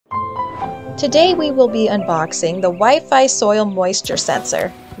Today we will be unboxing the Wi-Fi soil moisture sensor.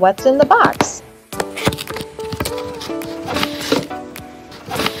 What's in the box?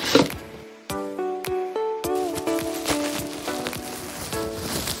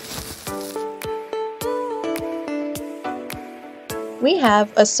 We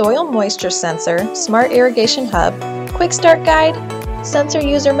have a soil moisture sensor, smart irrigation hub, quick start guide, sensor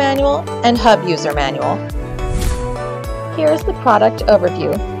user manual, and hub user manual. Here is the product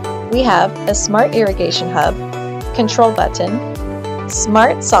overview. We have a smart irrigation hub, control button,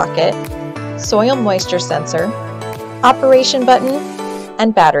 smart socket, soil moisture sensor, operation button,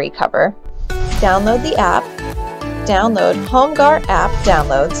 and battery cover. Download the app, download HomeGuard app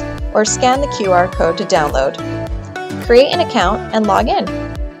downloads, or scan the QR code to download. Create an account and log in.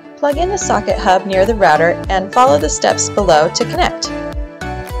 Plug in the socket hub near the router and follow the steps below to connect.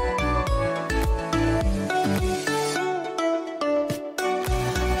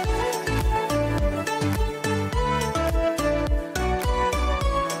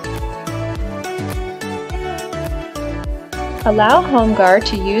 Allow HomeGuard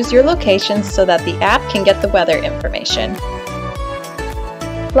to use your location so that the app can get the weather information.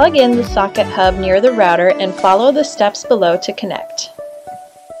 Plug in the socket hub near the router and follow the steps below to connect.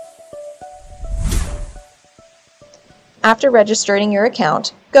 After registering your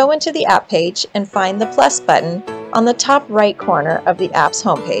account, go into the app page and find the plus button on the top right corner of the app's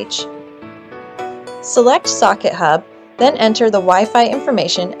homepage. Select Socket Hub, then enter the Wi-Fi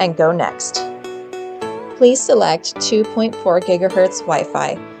information and go next. Please select 2.4 GHz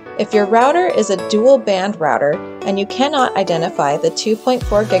Wi-Fi. If your router is a dual band router and you cannot identify the 2.4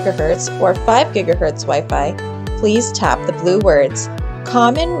 GHz or 5 GHz Wi-Fi, please tap the blue words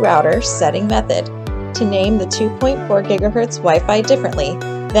Common Router Setting Method to name the 2.4 GHz Wi-Fi differently.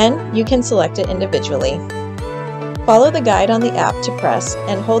 Then you can select it individually. Follow the guide on the app to press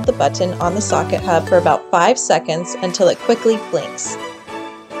and hold the button on the socket hub for about 5 seconds until it quickly blinks.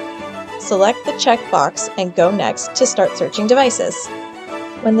 Select the checkbox and go next to start searching devices.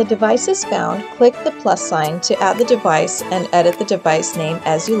 When the device is found, click the plus sign to add the device and edit the device name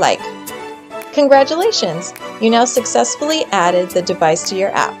as you like. Congratulations! You now successfully added the device to your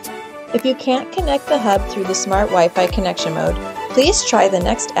app. If you can't connect the hub through the smart Wi-Fi connection mode, please try the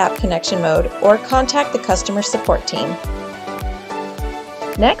next app connection mode or contact the customer support team.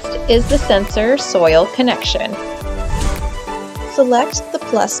 Next is the sensor soil connection. Select the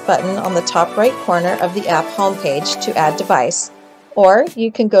plus button on the top right corner of the app homepage to add device, or you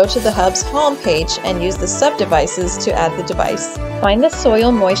can go to the hub's homepage and use the sub-devices to add the device. Find the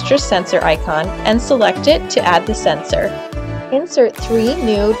soil moisture sensor icon and select it to add the sensor. Insert 3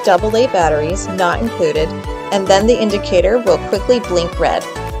 new AA batteries not included, and then the indicator will quickly blink red.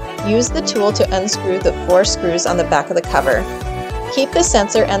 Use the tool to unscrew the 4 screws on the back of the cover. Keep the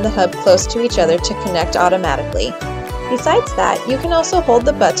sensor and the hub close to each other to connect automatically. Besides that, you can also hold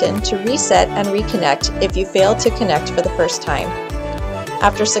the button to reset and reconnect if you fail to connect for the first time.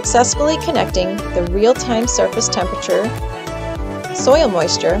 After successfully connecting, the real-time surface temperature, soil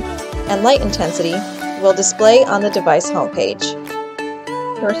moisture, and light intensity will display on the device homepage.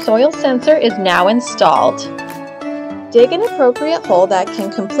 Your soil sensor is now installed. Dig an appropriate hole that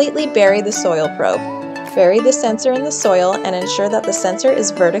can completely bury the soil probe. Bury the sensor in the soil and ensure that the sensor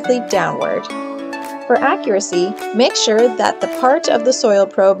is vertically downward. For accuracy, make sure that the part of the soil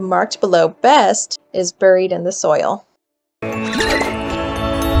probe marked below Best is buried in the soil.